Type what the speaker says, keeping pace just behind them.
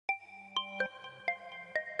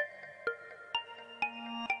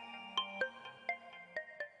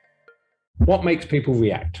What makes people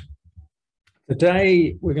react?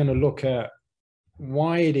 Today, we're going to look at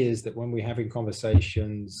why it is that when we're having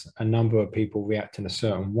conversations, a number of people react in a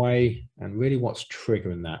certain way, and really what's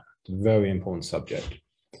triggering that. It's a very important subject.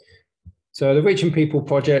 So the Reaching People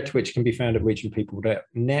project, which can be found at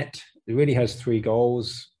reachingpeople.net, it really has three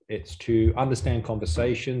goals. It's to understand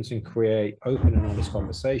conversations and create open and honest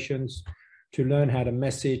conversations, to learn how to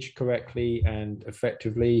message correctly and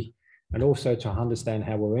effectively, and also to understand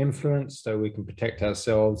how we're influenced so we can protect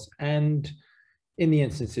ourselves, and in the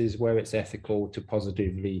instances where it's ethical, to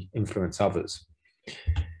positively influence others.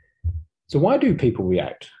 So why do people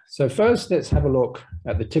react? So first, let's have a look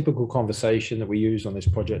at the typical conversation that we use on this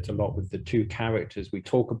project a lot with the two characters we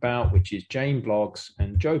talk about, which is Jane Bloggs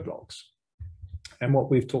and Joe Bloggs. And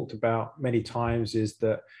what we've talked about many times is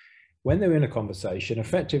that when they're in a conversation,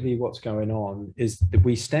 effectively what's going on is that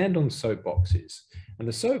we stand on soapboxes. And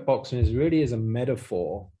the soapbox really is a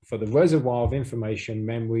metaphor for the reservoir of information,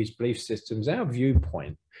 memories, belief systems, our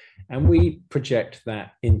viewpoint, and we project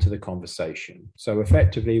that into the conversation. So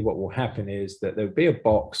effectively what will happen is that there'll be a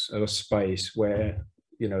box or a space where,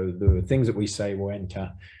 the things that we say will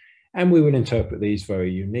enter, and we will interpret these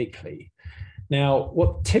very uniquely. Now,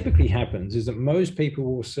 what typically happens is that most people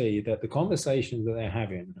will see that the conversations that they're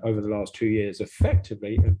having over the last 2 years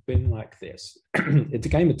effectively have been like this. It's a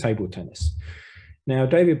game of table tennis. Now,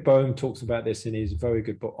 David Bohm talks about this in his very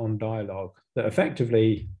good book On Dialogue, that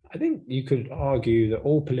effectively, I think you could argue that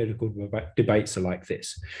all political debates are like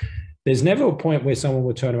this. There's never a point where someone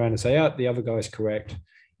will turn around and say, oh, the other guy's correct.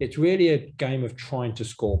 It's really a game of trying to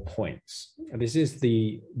score points. And this is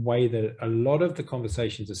the way that a lot of the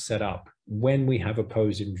conversations are set up when we have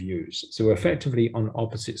opposing views. So we're effectively on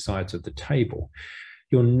opposite sides of the table.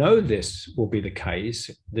 You'll know this will be the case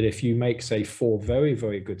that if you make, say, 4 very,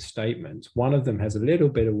 very good statements, one of them has a little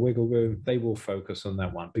bit of wiggle room, they will focus on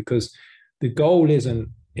that one, because the goal isn't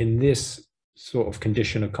in this sort of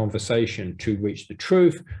condition of conversation to reach the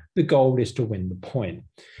truth. The goal is to win the point.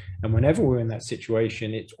 And whenever we're in that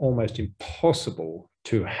situation, it's almost impossible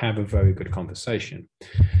to have a very good conversation.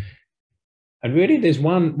 And really, there's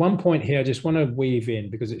one point here I just want to weave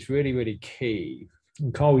in because it's really, really key.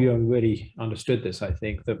 And Carl Jung really understood this, I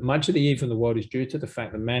think, that much of the evil in the world is due to the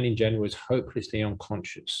fact that man in general is hopelessly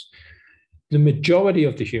unconscious. The majority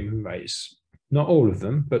of the human race, not all of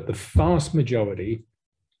them, but the vast majority,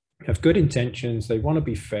 have good intentions, they want to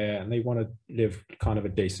be fair, and they want to live kind of a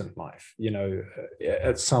decent life,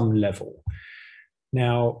 at some level.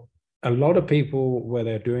 Now, a lot of people, where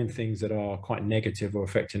they're doing things that are quite negative or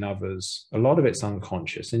affecting others, a lot of it's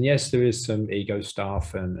unconscious. And yes, there is some ego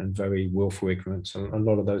stuff and very willful ignorance, and a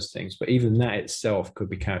lot of those things. But even that itself could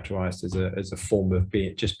be characterized as a form of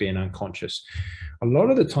being unconscious. A lot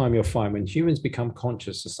of the time you'll find when humans become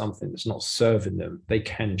conscious of something that's not serving them, they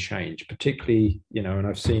can change, particularly, and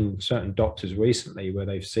I've seen certain doctors recently where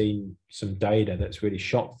they've seen some data that's really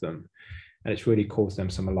shocked them. And it's really caused them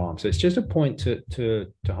some alarm. So it's just a point to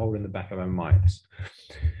hold in the back of our minds.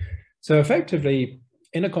 So effectively,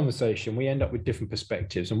 in a conversation, we end up with different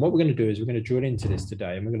perspectives. And what we're going to do is we're going to drill into this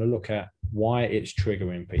today, and we're going to look at why it's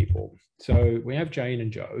triggering people. So we have Jane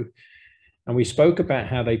and Joe, and we spoke about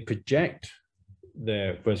how they project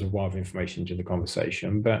their reservoir of information into the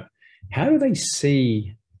conversation, but how do they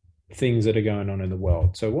see things that are going on in the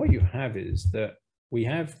world? So what you have is that we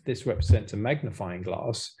have this represents a magnifying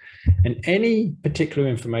glass, and any particular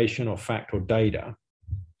information or fact or data,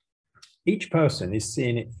 each person is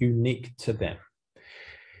seeing it unique to them.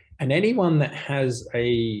 And anyone that has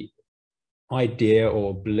a idea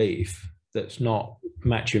or belief that's not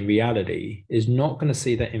matching reality is not going to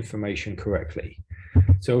see that information correctly.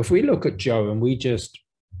 So if we look at Joe and we just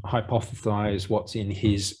hypothesize what's in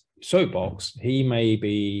his soapbox, he may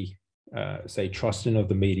be, say, trusting of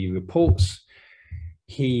the media reports.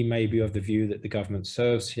 He may be of the view that the government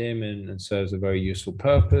serves him and serves a very useful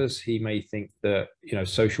purpose. He may think that,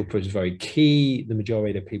 social proof is very key. The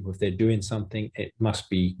majority of people, if they're doing something, it must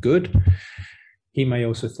be good. He may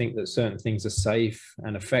also think that certain things are safe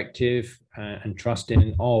and effective and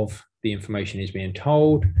trusting of the information he's being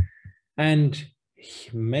told. And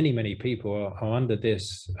many, many people are under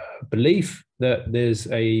this belief that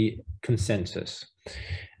there's a consensus.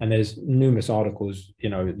 And there's numerous articles,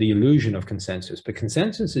 the illusion of consensus, but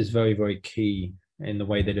consensus is very, very key in the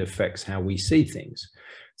way that it affects how we see things.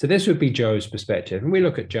 So this would be Joe's perspective. And we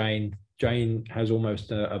look at Jane. Jane has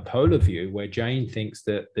almost a polar view where Jane thinks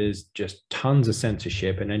that there's just tons of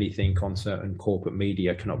censorship and anything on certain corporate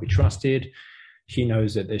media cannot be trusted. She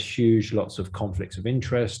knows that there's lots of conflicts of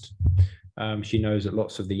interest. She knows that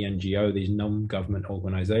lots of the NGO, these non-government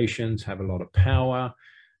organizations, have a lot of power.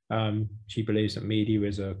 She believes that media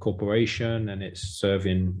is a corporation and it's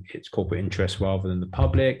serving its corporate interests rather than the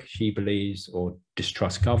public. She believes or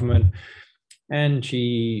distrusts government. And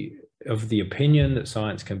she of the opinion that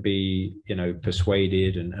science can be,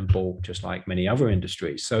 persuaded and bought just like many other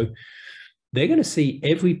industries. So they're going to see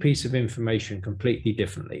every piece of information completely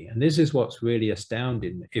differently. And this is what's really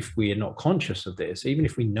astounding. If we are not conscious of this, even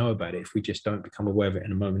if we know about it, if we just don't become aware of it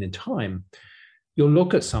in a moment in time, you'll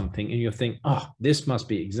look at something and you'll think, oh, this must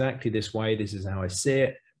be exactly this way. This is how I see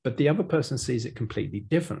it. But the other person sees it completely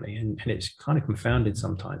differently. And it's kind of confounded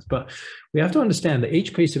sometimes. But we have to understand that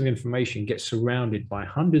each piece of information gets surrounded by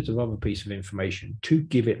hundreds of other pieces of information to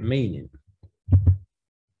give it meaning.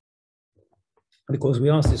 And of course, we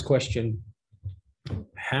ask this question,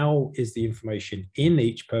 how is the information in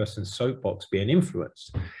each person's soapbox being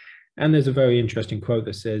influenced? And there's a very interesting quote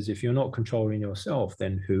that says, if you're not controlling yourself,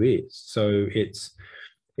 then who is? So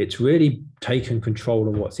it's really taken control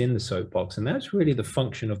of what's in the soapbox. And that's really the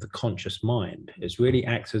function of the conscious mind. It really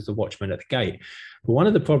acts as the watchman at the gate. But one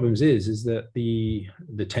of the problems is that the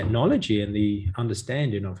technology and the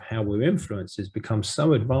understanding of how we're influenced has become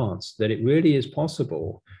so advanced that it really is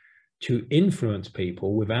possible to influence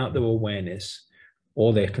people without their awareness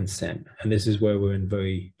or their consent. And this is where we're in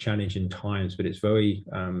very challenging times, but it's very,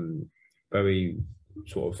 very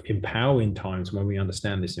sort of empowering times when we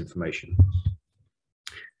understand this information.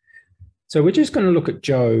 So we're just going to look at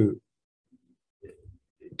Joe's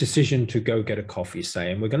decision to go get a coffee, say,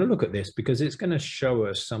 and we're going to look at this because it's going to show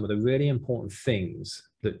us some of the really important things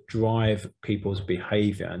that drive people's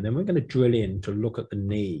behavior. And then we're going to drill in to look at the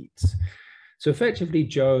needs. So effectively,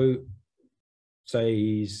 Joe, say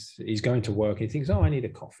he's going to work, he thinks, oh, I need a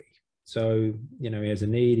coffee. So, he has a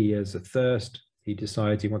need, he has a thirst, he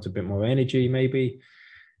decides he wants a bit more energy maybe.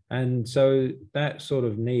 And so that sort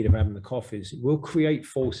of need of having the coffees will create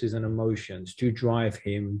forces and emotions to drive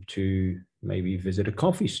him to maybe visit a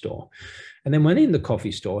coffee store. And then when in the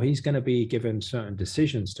coffee store, he's going to be given certain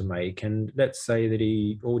decisions to make. And let's say that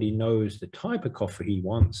he already knows the type of coffee he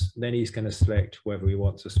wants. Then he's going to select whether he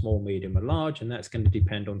wants a small, medium, or large, and that's going to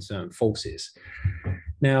depend on certain forces.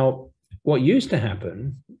 Now, what used to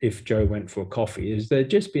happen if Joe went for a coffee is there'd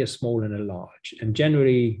just be a small and a large. And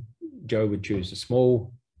generally, Joe would choose a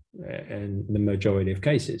small in the majority of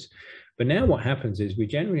cases. But now what happens is we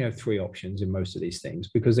generally have three options in most of these things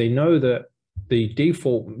because they know that the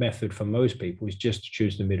default method for most people is just to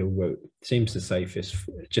choose the middle route. It seems the safest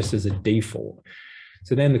just as a default.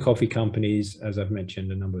 So then the coffee companies, as I've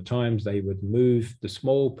mentioned a number of times, they would move the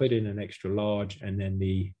small, put in an extra large, and then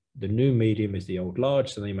the new medium is the old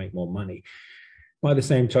large, so they make more money. By the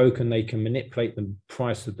same token, they can manipulate the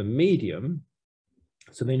price of the medium,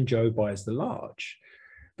 so then Joe buys the large.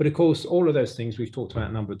 But of course, all of those things we've talked about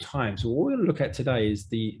a number of times. So what we're going to look at today is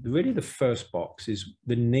really the first box is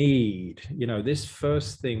the need, this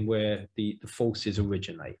first thing where the forces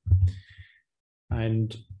originate.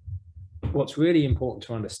 And what's really important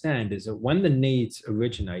to understand is that when the needs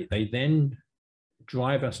originate, they then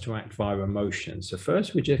drive us to act via emotions. So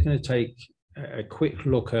first, we're just going to take a quick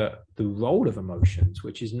look at the role of emotions,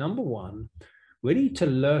 which is number one, really to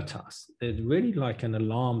alert us. They're really like an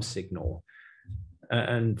alarm signal.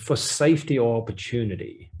 And for safety or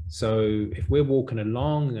opportunity. So if we're walking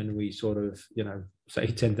along and we sort of, say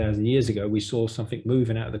 10,000 years ago, we saw something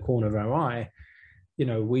moving out of the corner of our eye,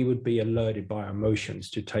 we would be alerted by our emotions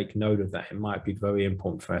to take note of that. It might be very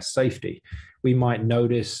important for our safety. We might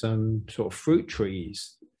notice some sort of fruit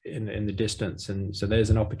trees in the distance. And so there's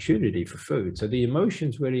an opportunity for food. So the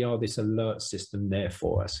emotions really are this alert system there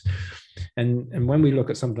for us. And when we look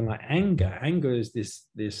at something like anger is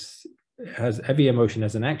this has every emotion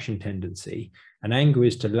has an action tendency, and anger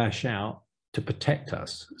is to lash out to protect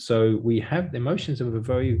us. So we have the emotions have a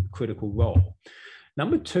very critical role.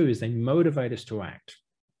 Number two is they motivate us to act.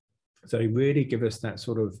 So they really give us that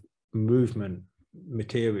sort of movement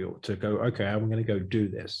material to go, okay, I'm going to go do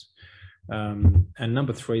this. And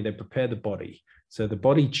number three, they prepare the body. So the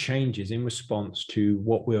body changes in response to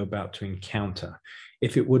what we're about to encounter.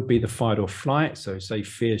 If it would be the fight or flight, so say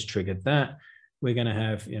fear's triggered that, we're going to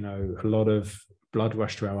have, a lot of blood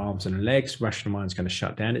rush to our arms and legs. Rational mind's going to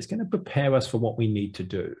shut down. It's going to prepare us for what we need to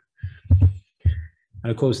do. And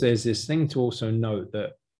of course, there's this thing to also note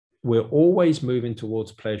that we're always moving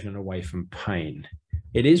towards pleasure and away from pain.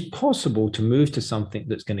 It is possible to move to something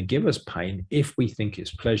that's going to give us pain if we think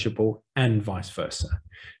it's pleasurable, and vice versa.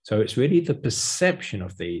 So it's really the perception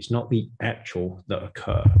of these, not the actual that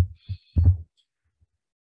occur.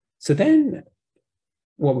 So then,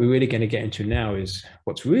 what we're really going to get into now is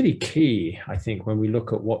what's really key, I think, when we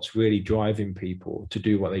look at what's really driving people to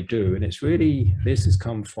do what they do. And it's really, this has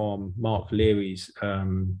come from Mark Leary's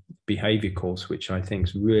behavior course, which I think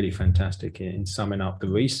is really fantastic in summing up the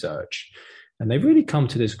research. And they've really come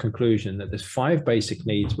to this conclusion that there's 5 basic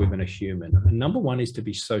needs within a human. And number 1 is to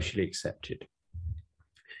be socially accepted.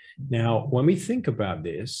 Now, when we think about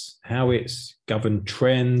this, how it's governed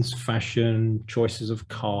trends, fashion, choices of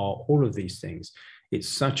car, all of these things, it's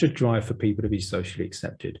such a drive for people to be socially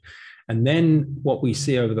accepted. And then what we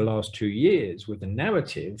see over the last 2 years with the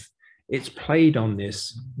narrative, it's played on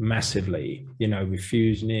this massively, you know,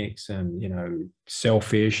 refuseniks and, you know,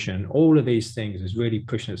 selfish and all of these things is really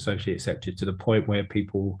pushing it socially accepted to the point where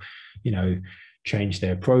people, you know, change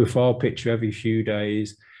their profile picture every few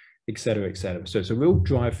days, et cetera, et cetera. So it's a real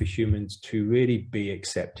drive for humans to really be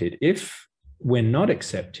accepted. If we're not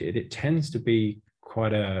accepted, it tends to be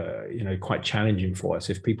quite challenging for us.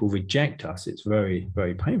 If people reject us, it's very,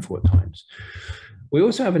 very painful at times. We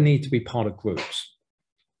also have a need to be part of groups.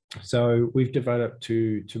 So we've developed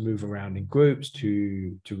to move around in groups,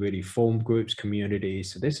 to really form groups,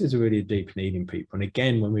 communities. So this is a really deep need in people. And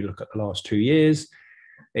again, when we look at the last 2 years,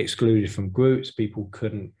 excluded from groups, people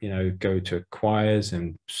couldn't, you know, go to choirs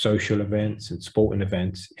and social events and sporting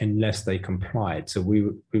events unless they complied. So we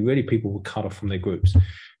really, people were cut off from their groups.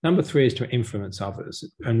 Number 3 is to influence others.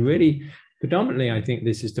 And really, predominantly, I think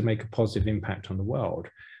this is to make a positive impact on the world.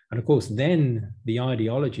 And of course, then the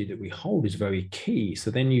ideology that we hold is very key.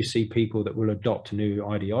 So then you see people that will adopt a new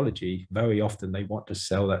ideology. Very often they want to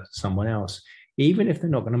sell that to someone else, even if they're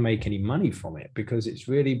not going to make any money from it, because it's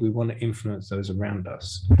really, we want to influence those around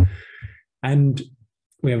us. And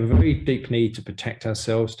we have a very deep need to protect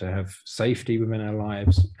ourselves, to have safety within our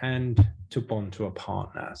lives, and to bond to a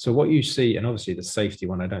partner. So what you see, and obviously the safety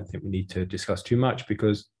one, I don't think we need to discuss too much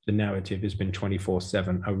because the narrative has been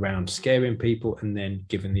 24/7 around scaring people and then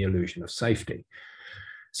giving the illusion of safety.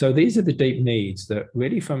 So these are the deep needs that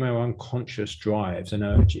really from our unconscious drives and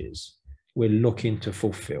urges, we're looking to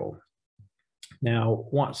fulfill. Now,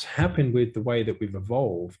 what's happened with the way that we've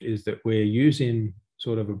evolved is that we're using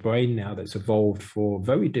sort of a brain now that's evolved for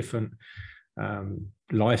very different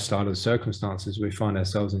lifestyle and circumstances we find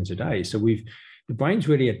ourselves in today. So the brain's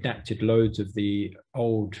really adapted loads of the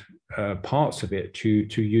old parts of it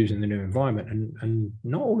to use in the new environment, and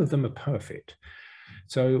not all of them are perfect.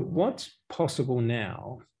 So what's possible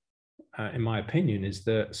now, in my opinion, is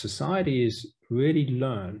that society has really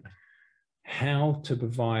learned how to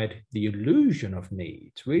provide the illusion of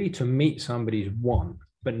needs, really to meet somebody's want,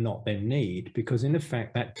 but not their need, because in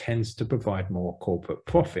effect, that tends to provide more corporate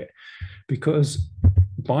profit. Because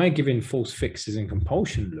by giving false fixes and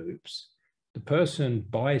compulsion loops, the person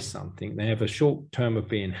buys something, they have a short term of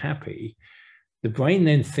being happy, the brain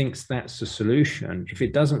then thinks that's the solution. If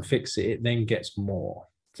it doesn't fix it, it then gets more.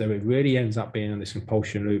 So it really ends up being on this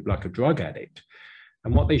compulsion loop like a drug addict.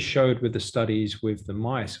 And what they showed with the studies with the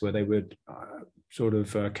mice, where they would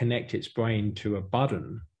connect its brain to a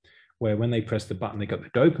button, where when they press the button, they got the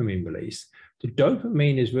dopamine release. The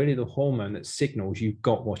dopamine is really the hormone that signals you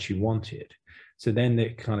got what you wanted. So then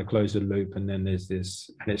it kind of closed the loop, and then there's this,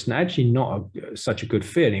 and it's actually not such a good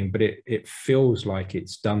feeling, but it feels like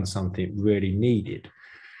it's done something really needed.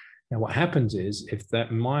 Now, what happens is if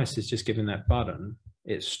that mice is just given that button,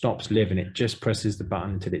 it stops living. It just presses the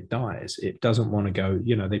button until it dies. It doesn't want to go,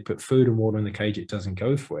 you know, they put food and water in the cage, it doesn't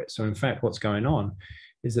go for it. So in fact, what's going on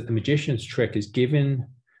is that the magician's trick is giving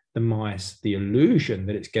the mice the illusion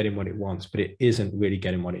that it's getting what it wants, but it isn't really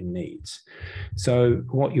getting what it needs. So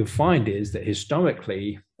what you'll find is that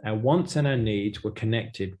historically, our wants and our needs were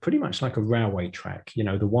connected pretty much like a railway track, you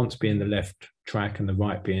know, the wants being the left track and the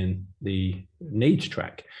right being the needs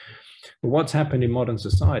track. But what's happened in modern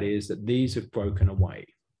society is that these have broken away.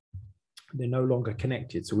 They're no longer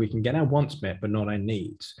connected. So we can get our wants met, but not our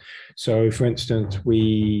needs. So for instance,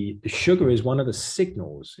 sugar is one of the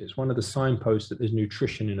signals. It's one of the signposts that there's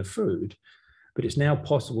nutrition in a food, but it's now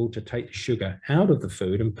possible to take the sugar out of the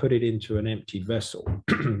food and put it into an empty vessel,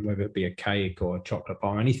 whether it be a cake or a chocolate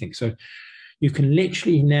bar or anything. So you can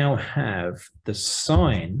literally now have the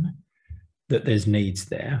sign that there's needs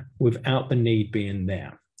there without the need being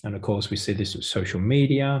there. And of course, we see this with social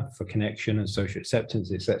media for connection and social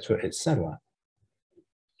acceptance, et cetera, et cetera.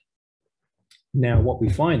 Now, what we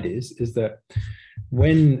find is that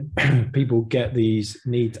when people get these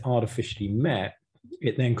needs artificially met,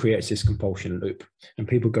 it then creates this compulsion loop, and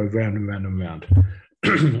people go round and round and round.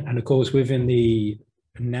 And of course, within the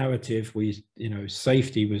narrative,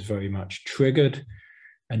 safety was very much triggered.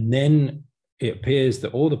 And then it appears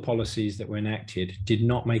that all the policies that were enacted did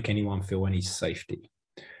not make anyone feel any safety.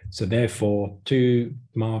 So therefore, 2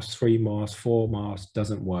 masks, 3 masks, 4 masks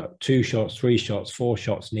doesn't work. 2 shots, 3 shots, 4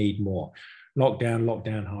 shots need more. Lockdown,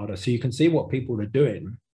 lockdown harder. So you can see what people are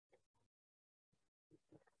doing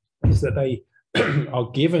is that they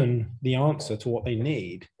are given the answer to what they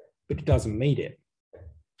need, but it doesn't meet it.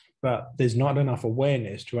 But there's not enough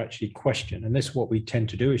awareness to actually question. And this is what we tend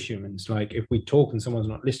to do as humans. Like if we talk and someone's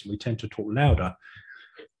not listening, we tend to talk louder,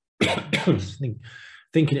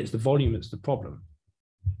 thinking it's the volume that's the problem,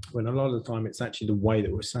 when a lot of the time it's actually the way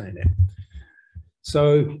that we're saying it.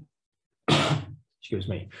 So, excuse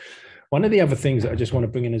me. One of the other things that I just want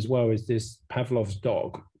to bring in as well is this Pavlov's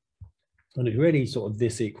dog. And it's really sort of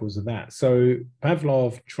this equals that. So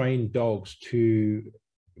Pavlov trained dogs to,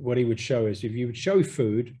 what he would show is if you would show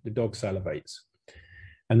food, the dog salivates.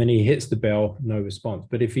 And then he hits the bell, no response.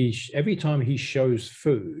 But if every time he shows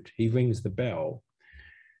food, he rings the bell,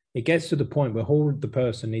 it gets to the point where all the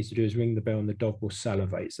person needs to do is ring the bell and the dog will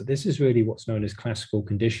salivate. So this is really what's known as classical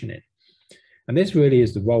conditioning. And this really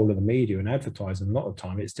is the role of the media and advertising a lot of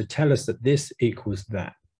time. It's to tell us that this equals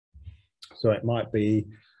that. So it might be,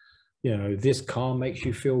 you know, this car makes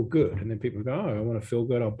you feel good. And then people go, oh, I want to feel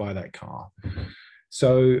good, I'll buy that car.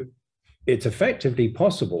 So it's effectively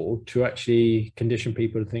possible to actually condition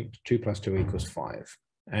people to think 2 + 2 = 5.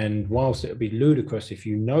 And whilst it would be ludicrous if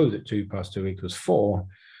you know that 2 + 2 = 4,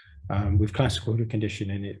 with classical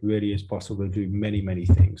conditioning, it really is possible to do many, many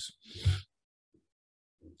things.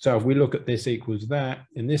 So if we look at this equals that,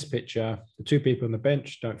 in this picture, the 2 people on the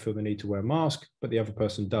bench don't feel the need to wear a mask, but the other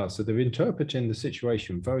person does. So they're interpreting the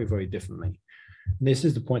situation very, very differently. And this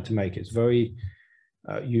is the point to make. It's very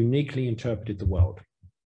uniquely interpreted the world.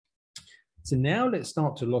 So now let's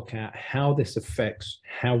start to look at how this affects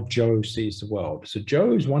how Joe sees the world. So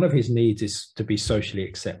Joe's, one of his needs is to be socially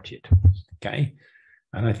accepted, okay?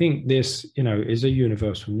 And I think this, you know, is a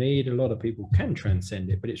universal need. A lot of people can transcend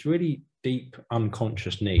it, but it's really deep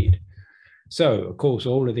unconscious need. So of course,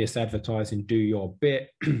 all of this advertising, do your bit,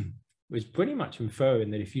 was pretty much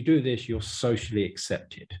inferring that if you do this, you're socially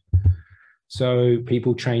accepted. So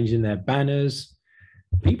people changing their banners,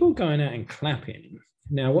 people going out and clapping.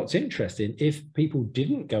 Now, what's interesting, if people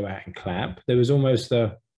didn't go out and clap, there was almost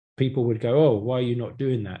the people would go, oh, why are you not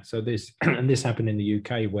doing that? So this, and this happened in the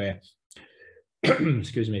UK where,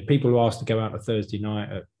 excuse me, people were asked to go out on a Thursday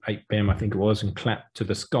night at 8 p.m, I think it was, and clap to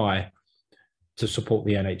the sky to support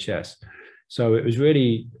the NHS. So it was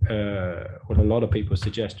really what a lot of people are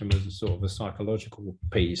suggesting was a sort of a psychological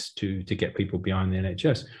piece to get people behind the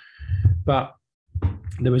NHS. But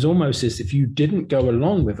there was almost this, if you didn't go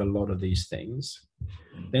along with a lot of these things,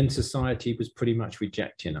 then society was pretty much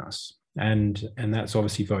rejecting us. And that's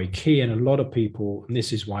obviously very key. And a lot of people, and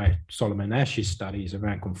this is why Solomon Ash's studies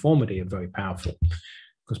around conformity are very powerful,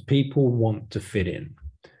 because people want to fit in.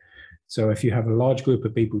 So if you have a large group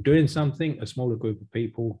of people doing something, a smaller group of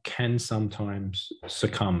people can sometimes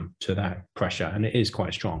succumb to that pressure, and it is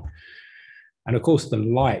quite strong. And of course, the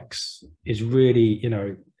likes is really, you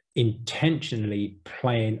know, intentionally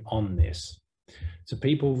playing on this. So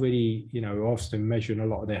people really, you know, often measuring a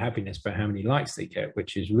lot of their happiness by how many likes they get,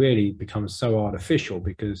 which is really becomes so artificial,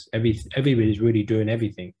 because everybody's really doing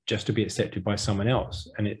everything just to be accepted by someone else.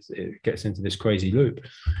 And it gets into this crazy loop.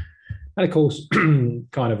 And of course,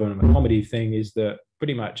 kind of on a comedy thing is that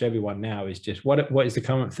pretty much everyone now is just, what is the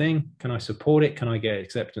current thing? Can I support it? Can I get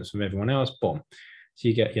acceptance from everyone else? Boom. So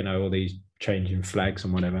you get, you know, all these changing flags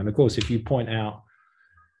and whatever. And of course, if you point out,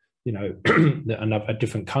 you know, that a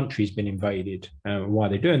different country's been invaded, why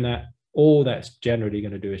they're doing that, all that's generally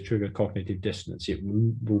going to do is trigger cognitive dissonance. It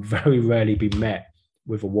will very rarely be met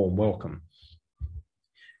with a warm welcome.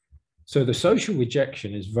 So the social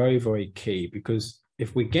rejection is very, very key, because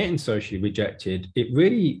if we're getting socially rejected, it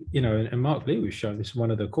really, you know, and Mark Lee was showing this in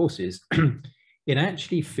one of the courses, it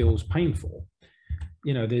actually feels painful.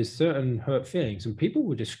 You know, there's certain hurt feelings, and people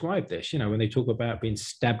will describe this, you know, when they talk about being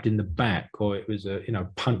stabbed in the back, or it was a, you know,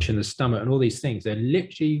 punch in the stomach and all these things, they're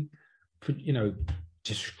literally, you know,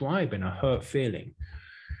 describing a hurt feeling.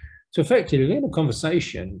 So effectively in a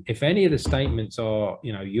conversation, if any of the statements are,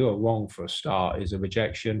 you know, you're wrong for a start, is a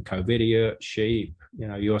rejection, COVID-idiot, sheep, you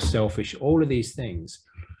know, you're selfish, all of these things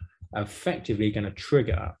are effectively going to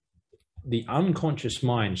trigger the unconscious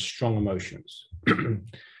mind's strong emotions.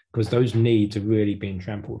 Because those needs are really being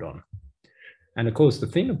trampled on. And of course, the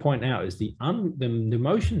thing to point out is the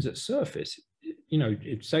emotions that surface, you know,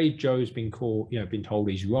 if say Joe's been called, you know, been told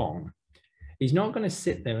he's wrong, he's not going to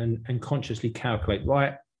sit there and consciously calculate,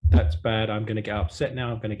 right, that's bad, I'm going to get upset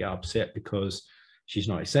now, I'm going to get upset because she's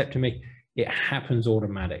not accepting me. It happens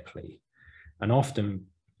automatically, and often,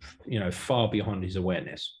 you know, far beyond his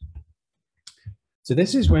awareness. So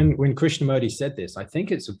this is when Krishnamurti said this. I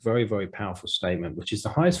think it's a very, very powerful statement, which is the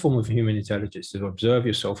highest form of human intelligence, to observe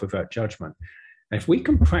yourself without judgment. And if we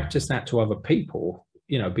can practice that to other people,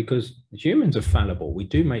 because humans are fallible, we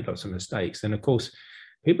do make lots of mistakes. And of course,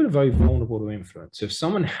 people are very vulnerable to influence. If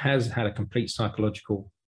someone has had a complete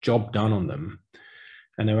psychological job done on them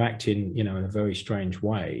and they're acting, in a very strange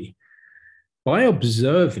way, by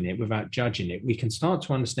observing it without judging it, we can start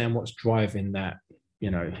to understand what's driving that,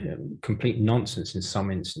 complete nonsense in some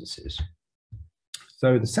instances.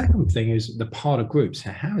 So the second thing is the part of groups.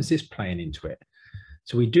 How is this playing into it?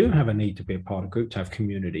 So we do have a need to be a part of group, to have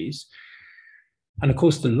communities. And of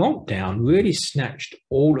course, the lockdown really snatched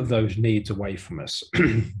all of those needs away from us.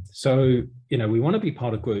 So, we want to be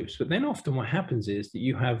part of groups, but then often what happens is that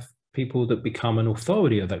you have people that become an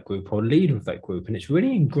authority of that group or leader of that group. And it's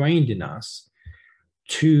really ingrained in us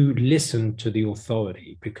to listen to the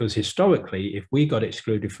authority, because historically, if we got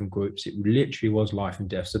excluded from groups, it literally was life and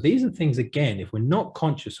death. So these are things, again, if we're not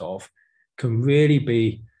conscious of, can really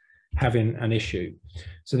be having an issue.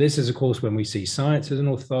 So this is, of course, when we see science as an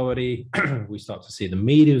authority, we start to see the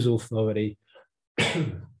media as authority.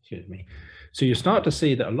 Excuse me. So you start to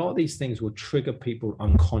see that a lot of these things will trigger people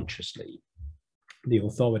unconsciously, the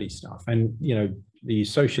authority stuff. And, the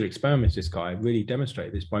social experiments, this guy really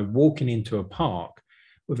demonstrated this by walking into a park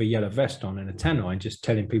with a yellow vest on and a tannoy, just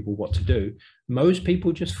telling people what to do. Most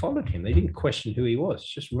people just followed him. They didn't question who he was,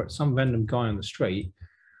 just some random guy on the street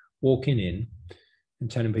walking in and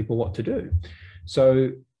telling people what to do.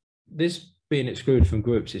 So this being excluded from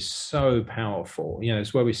groups is so powerful.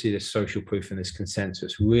 It's where we see this social proof and this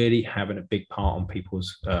consensus really having a big part on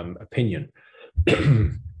people's opinion.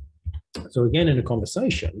 So again, in a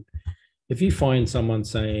conversation, if you find someone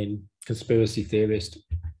saying conspiracy theorist,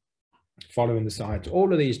 following the science,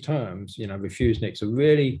 all of these terms, refuseniks, are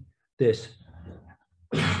really this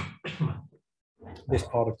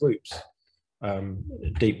part of groups,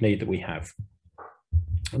 deep need that we have.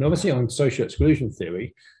 And obviously on social exclusion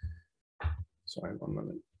theory, sorry, one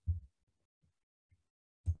moment.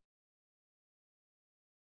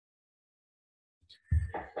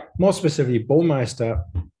 More specifically, Baumeister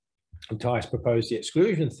and Theis proposed the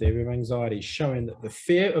exclusion theory of anxiety, showing that the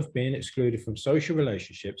fear of being excluded from social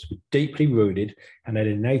relationships was deeply rooted and at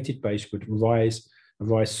an innate base would arise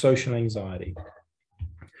social anxiety.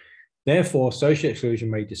 Therefore, social exclusion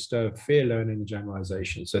may disturb fear, learning, and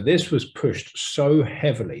generalization. So this was pushed so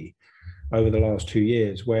heavily over the last 2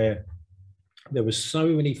 years, where there were so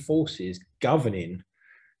many forces governing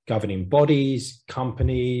bodies,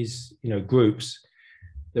 companies, groups,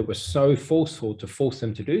 that were so forceful to force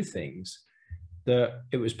them to do things that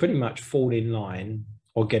it was pretty much fall in line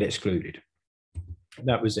or get excluded.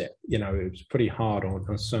 That was it. It was pretty hard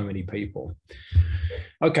on so many people.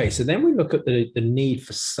 Okay, so then we look at the need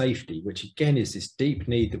for safety, which again is this deep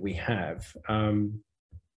need that we have.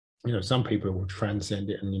 Some people will transcend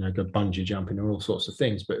it and, go bungee jumping and all sorts of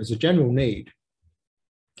things, but as a general need,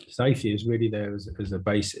 safety is really there as a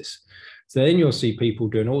basis. So then you'll see people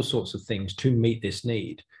doing all sorts of things to meet this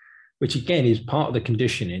need, which again is part of the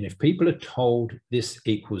conditioning. If people are told this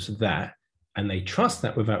equals that, and they trust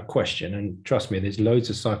that without question, and trust me, there's loads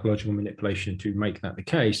of psychological manipulation to make that the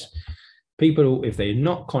case, people, if they're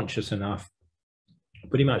not conscious enough, are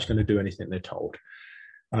pretty much going to do anything they're told.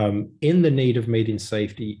 In the need of meeting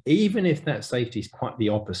safety, even if that safety is quite the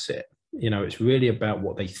opposite, it's really about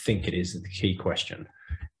what they think it is the key question.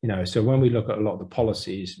 So when we look at a lot of the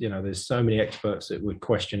policies, there's so many experts that would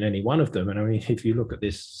question any one of them. And I mean, if you look at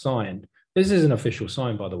this sign, this is an official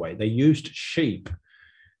sign, by the way. They used sheep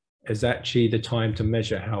as actually the time to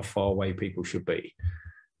measure how far away people should be.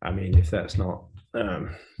 I mean, if that's not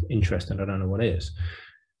interesting, I don't know what is.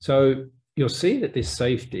 So you'll see that this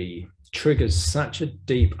safety triggers such a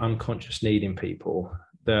deep unconscious need in people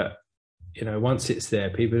that, once it's there,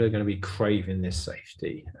 people are going to be craving this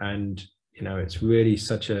safety. And it's really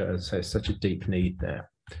such a deep need there.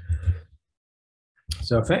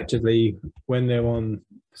 So effectively, when they're on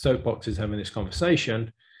soapboxes having this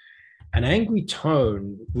conversation, an angry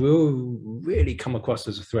tone will really come across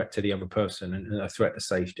as a threat to the other person and a threat to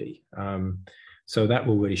safety. So that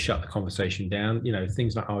will really shut the conversation down.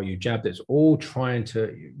 Things like, oh, you jabbed, it's all trying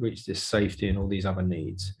to reach this safety and all these other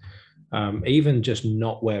needs. Even just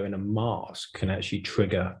not wearing a mask can actually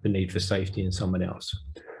trigger the need for safety in someone else.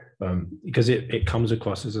 Because it comes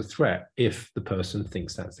across as a threat if the person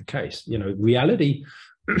thinks that's the case. Reality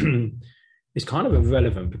is kind of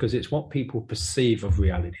irrelevant because it's what people perceive of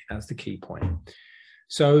reality. That's the key point.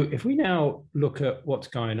 So if we now look at what's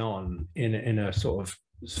going on in a sort of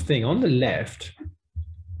thing on the left,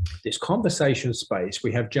 this conversation space,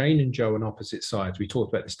 we have Jane and Joe on opposite sides. We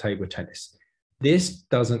talked about this table tennis. This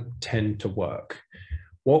doesn't tend to work.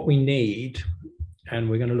 What we need, and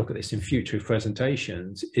we're going to look at this in future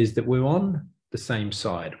presentations, is that we're on the same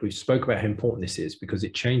side. We spoke about how important this is because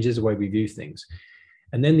it changes the way we view things.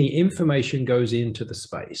 And then the information goes into the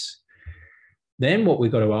space. Then what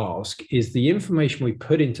we've got to ask is the information we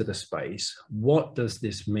put into the space, what does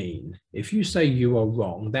this mean? If you say you are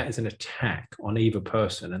wrong, that is an attack on either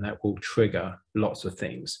person, and that will trigger lots of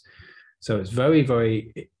things. So it's very,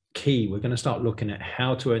 very key. We're going to start looking at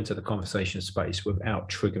how to enter the conversation space without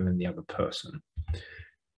triggering the other person.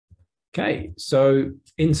 Okay, so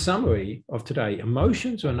in summary of today,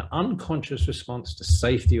 emotions are an unconscious response to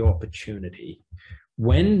safety or opportunity.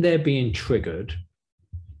 When they're being triggered,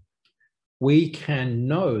 we can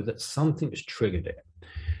know that something has triggered it.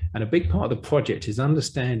 And a big part of the project is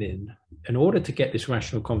understanding, in order to get this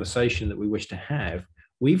rational conversation that we wish to have,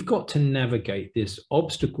 we've got to navigate this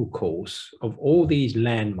obstacle course of all these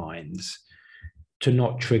landmines to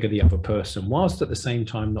not trigger the other person, whilst at the same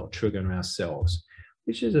time not triggering ourselves,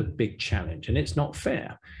 which is a big challenge, and it's not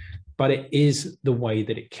fair, but it is the way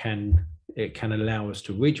that it can allow us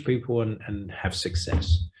to reach people and have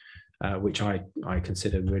success. Which I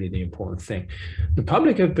consider really the important thing. The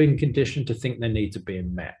public have been conditioned to think their needs are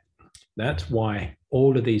being met. That's why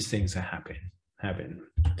all of these things are happening.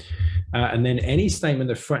 And then any statement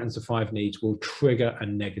that threatens the 5 needs will trigger a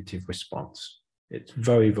negative response. It's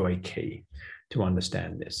very, very key to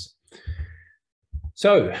understand this.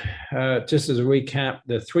 So just as a recap,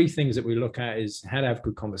 the 3 things that we look at is how to have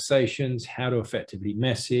good conversations, how to effectively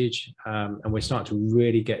message, and we're starting to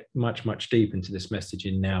really get much, much deep into this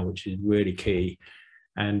messaging now, which is really key,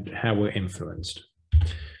 and how we're influenced.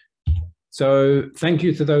 So thank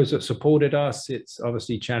you to those that supported us. It's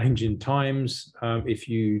obviously challenging times. If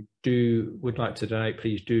you would like to donate,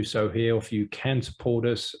 please do so here. If you can support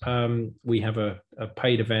us, we have a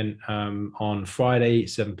paid event on Friday,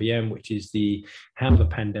 7 p.m., which is how the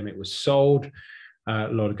pandemic was sold. A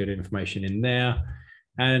lot of good information in there.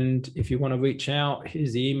 And if you want to reach out,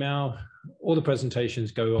 here's the email. All the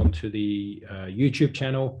presentations go onto the YouTube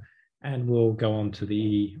channel, and will go onto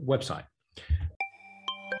the website.